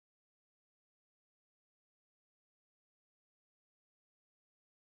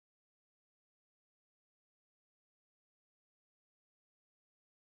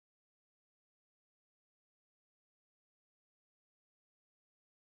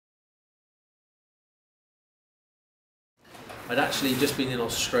I'd actually just been in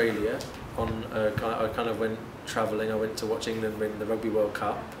Australia on I kind of went travelling. I went to watch England win the Rugby World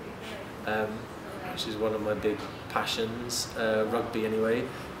Cup, which is one of my big passions, rugby anyway.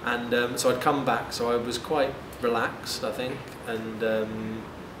 And so I'd come back, so I was quite relaxed, I think, and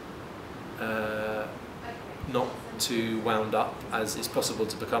not too wound up as it's possible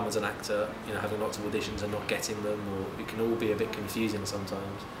to become as an actor, you know, having lots of auditions and not getting them, or it can all be a bit confusing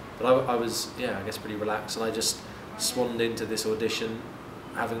sometimes. But I was, yeah, I guess pretty relaxed, and I just swanned into this audition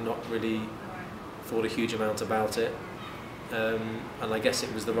having not really thought a huge amount about it, and I guess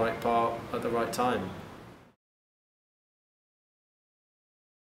it was the right part at the right time.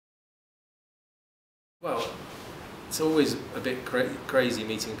 Well, it's always a bit crazy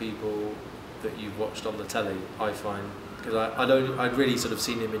meeting people that you've watched on the telly, I find, because I'd really sort of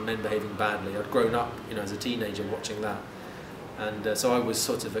seen him in Men Behaving Badly. I'd grown up, you know, as a teenager watching that, and so I was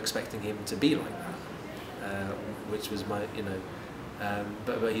sort of expecting him to be like that, which was my, you know,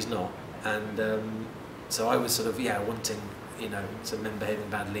 but he's not, and so I was sort of, yeah, wanting, you know, some Men Behaving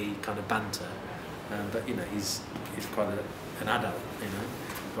Badly kind of banter, but you know, he's quite an adult, you know,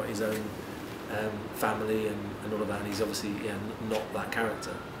 got his own family and all of that, and he's obviously, yeah, not that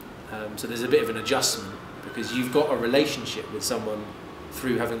character. So there's a bit of an adjustment, because you've got a relationship with someone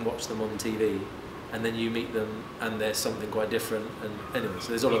through having watched them on TV, and then you meet them and there's something quite different, and anyway, so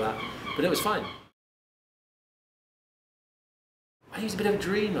there's all of that, but it was fine. He was a bit of a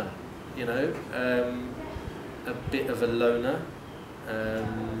dreamer, you know, a bit of a loner,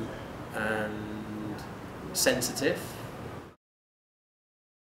 and sensitive.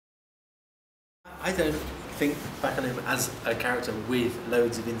 I don't think back on him as a character with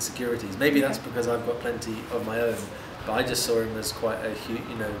loads of insecurities. Maybe that's because I've got plenty of my own, but I just saw him as quite a,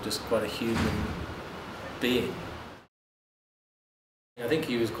 you know, just quite a human being. I think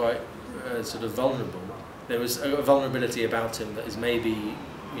he was quite sort of vulnerable. There was a vulnerability about him that is maybe,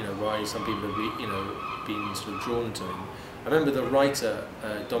 you know, why some people have, you know, been sort of drawn to him. I remember the writer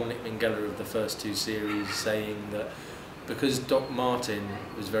Dominic Minghella of the first two series saying that because Doc Martin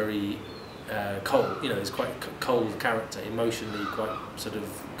was very cold, you know, he's quite a cold character, emotionally quite sort of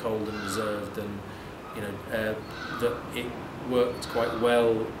cold and reserved, and you know, that it worked quite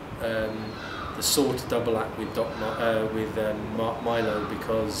well, the sort of double act with Mark Mylow,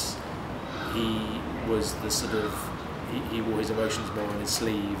 because he was the sort of, he wore his emotions more on his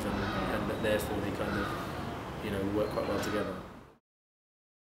sleeve, and therefore they kind of, you know, work quite well together.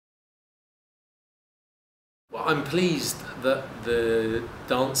 Well, I'm pleased that the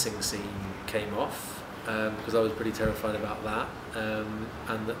dancing scene came off, because I was pretty terrified about that,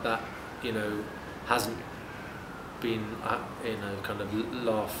 and that you know, hasn't been you know, kind of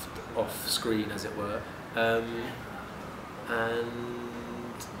laughed off screen, as it were, and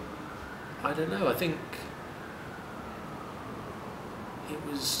I don't know, I think it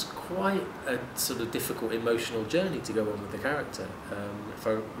was quite a sort of difficult emotional journey to go on with the character. If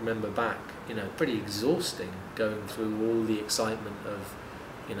I remember back, you know, pretty exhausting, going through all the excitement of,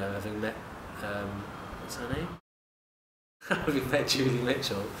 you know, having met, what's her name? Having met Julie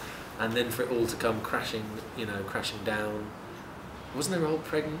Mitchell, and then for it all to come crashing, you know, crashing down. Wasn't there a whole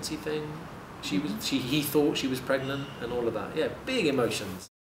pregnancy thing? He thought she was pregnant and all of that. Yeah, big emotions.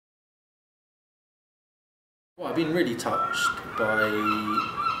 Well, I've been really touched by,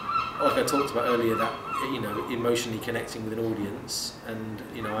 like I talked about earlier, that, you know, emotionally connecting with an audience, and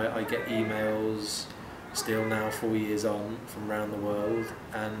you know, I get emails still now 4 years on from around the world,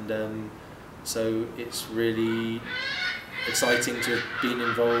 and so it's really exciting to have been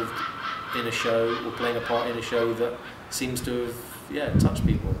involved in a show, or playing a part in a show that seems to have, yeah, touched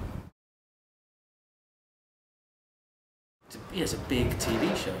people. Yeah, it's a big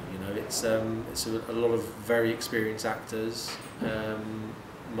TV show, you know. It's a lot of very experienced actors.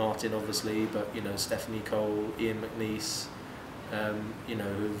 Martin, obviously, but you know, Stephanie Cole, Ian McNeice, you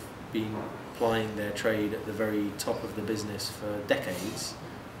know, who've been plying their trade at the very top of the business for decades,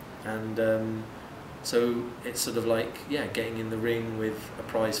 and so it's sort of like, yeah, getting in the ring with a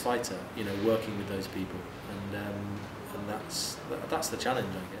prize fighter, you know, working with those people, and that's the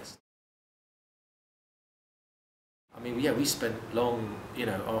challenge, I guess. I mean, yeah, we spent long, you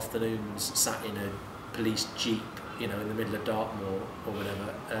know, afternoons sat in a police jeep, you know, in the middle of Dartmoor or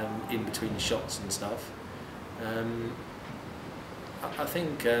whatever, in between shots and stuff. I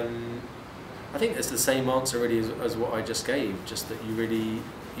think it's the same answer really as what I just gave, just that you really,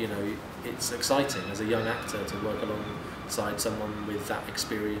 you know, it's exciting as a young actor to work alongside someone with that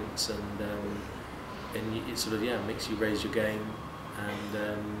experience, and it sort of, yeah, makes you raise your game, and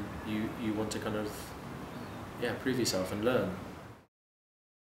you want to kind of, yeah, prove yourself and learn.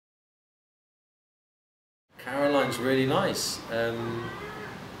 Caroline Caroline's really nice.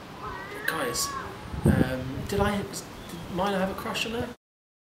 Guys, did Mylow have a crush on her?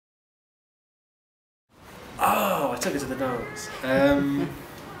 Oh, I took her to the dance.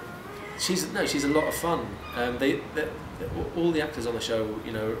 She's a lot of fun. All the actors on the show,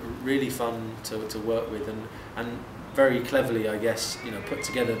 you know, really fun to work with, and very cleverly, I guess, you know, put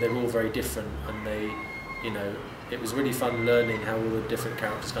together. They're all very different, and they, you know, it was really fun learning how all the different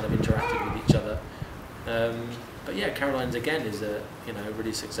characters kind of interacted with each other. But yeah, Caroline's again is a, you know,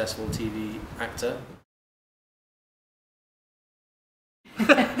 really successful TV actor.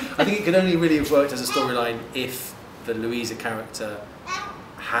 I think it could only really have worked as a storyline if the Louisa character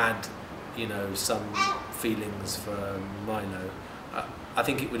had, you know, some feelings for Mylow. I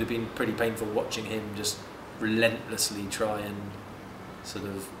think it would have been pretty painful watching him just relentlessly try and sort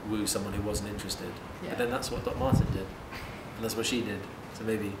of woo someone who wasn't interested. Yeah. But then that's what Doc Martin did, and that's what she did. So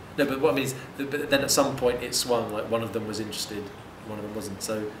maybe no. But what I mean is, but then at some point it swung. Like one of them was interested, one of them wasn't.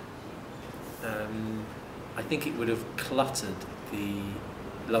 So I think it would have cluttered the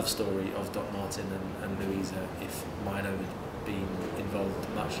love story of Doc Martin and Louisa if Mylow had been involved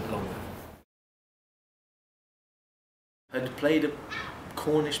much longer. I'd played a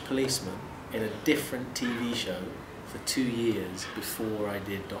Cornish policeman in a different TV show for 2 years before I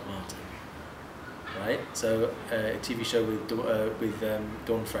did Doc Martin. Right, so a TV show with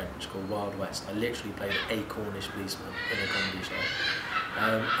Dawn French called Wild West. I literally played a Cornish policeman in a comedy show,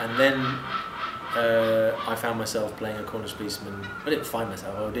 and then I found myself playing a Cornish policeman. I didn't find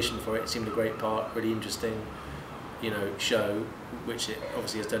myself. I auditioned for it. It seemed a great part, really interesting, you know, show, which it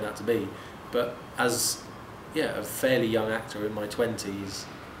obviously has turned out to be. But as a fairly young actor in my 20s,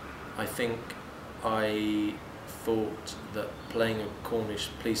 I think I thought that playing a Cornish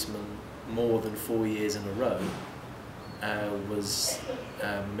policeman more than 4 years in a row was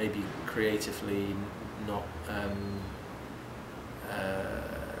maybe creatively not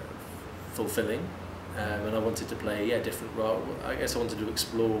fulfilling, and I wanted to play a different role. I guess I wanted to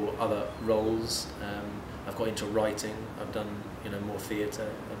explore other roles. I've got into writing. I've done, you know, more theatre.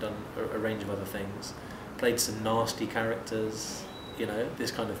 I've done a range of other things. Played some nasty characters, you know,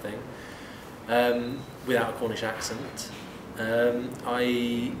 this kind of thing, without a Cornish accent.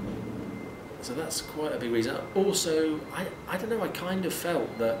 So that's quite a big reason. Also, I don't know, I kind of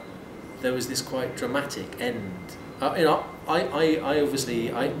felt that there was this quite dramatic end. You know, I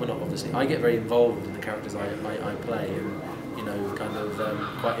get very involved in the characters I play, and, you know, kind of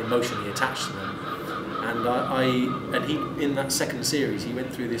quite emotionally attached to them. And he, in that second series, he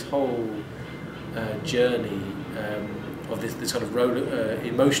went through this whole journey of this kind of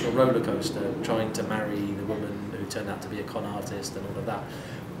emotional roller coaster, trying to marry the woman who turned out to be a con artist and all of that.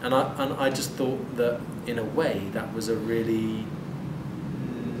 And I just thought that, in a way, that was a really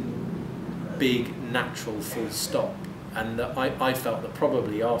big, natural full stop. And that I felt that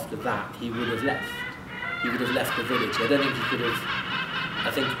probably after that he would have left. He would have left the village. I don't think he could have.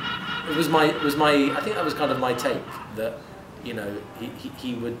 I think it was my. I think that was kind of my take, that, you know,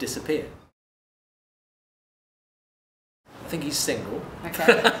 he would disappear. I think he's single.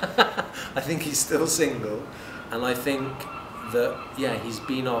 Okay. I think he's still single, and I think that, yeah, he's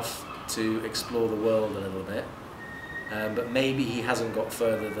been off to explore the world a little bit, but maybe he hasn't got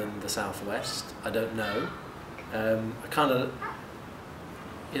further than the southwest. I don't know. I kind of,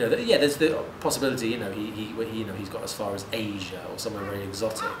 you know, there's the possibility, you know, he's got as far as Asia or somewhere very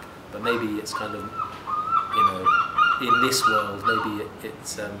exotic, but maybe it's kind of, you know, in this world, maybe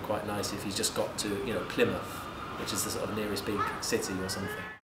it's quite nice if he's just got to, you know, Plymouth, which is the sort of nearest big city or something.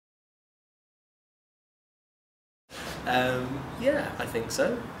 Yeah, I think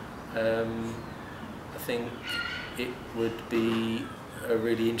so. I think it would be a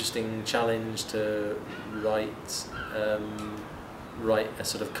really interesting challenge to write a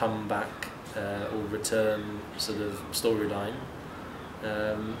sort of comeback or return sort of storyline,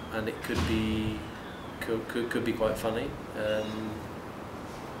 and it could be quite funny, and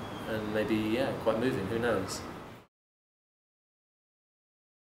maybe quite moving. Who knows?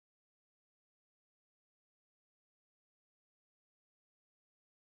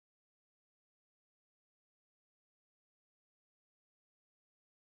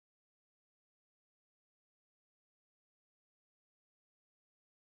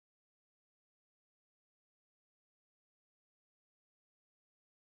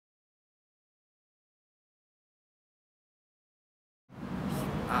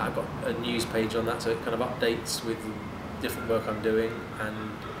 I've got a news page on that, so it kind of updates with different work I'm doing,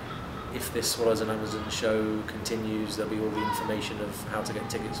 and if this Swallows and Amazon show continues, there'll be all the information of how to get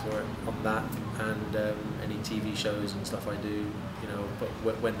tickets for it on that, and any TV shows and stuff I do, you know, but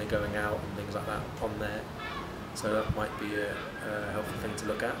when they're going out and things like that on there. So that might be a helpful thing to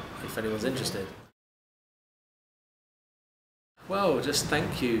look at if anyone's interested. Well, just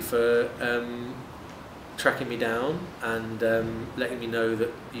thank you for tracking me down and letting me know that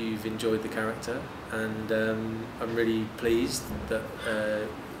you've enjoyed the character, and I'm really pleased that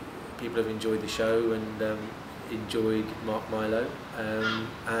people have enjoyed the show and enjoyed Mark Mylow,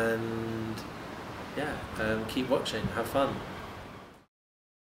 and yeah, keep watching, have fun.